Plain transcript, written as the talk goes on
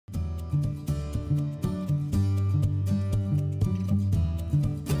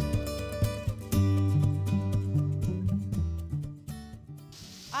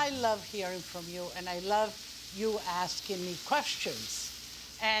I love hearing from you, and I love you asking me questions.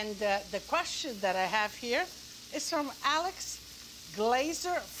 And the question that I have here is from Alex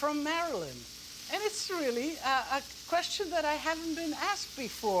Glazer from Maryland. And it's really a question that I haven't been asked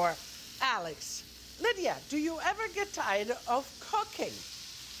before, Alex. Lydia, do you ever get tired of cooking?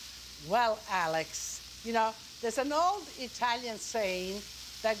 Well, Alex, you know, there's an old Italian saying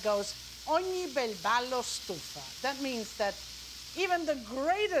that goes, ogni bel ballo stufa. That means that even the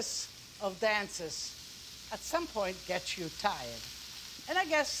greatest of dances at some point gets you tired. And I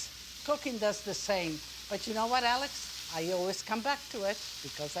guess cooking does the same. But you know what, Alex? I always come back to it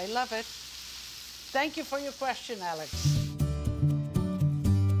because I love it. Thank you for your question, Alex.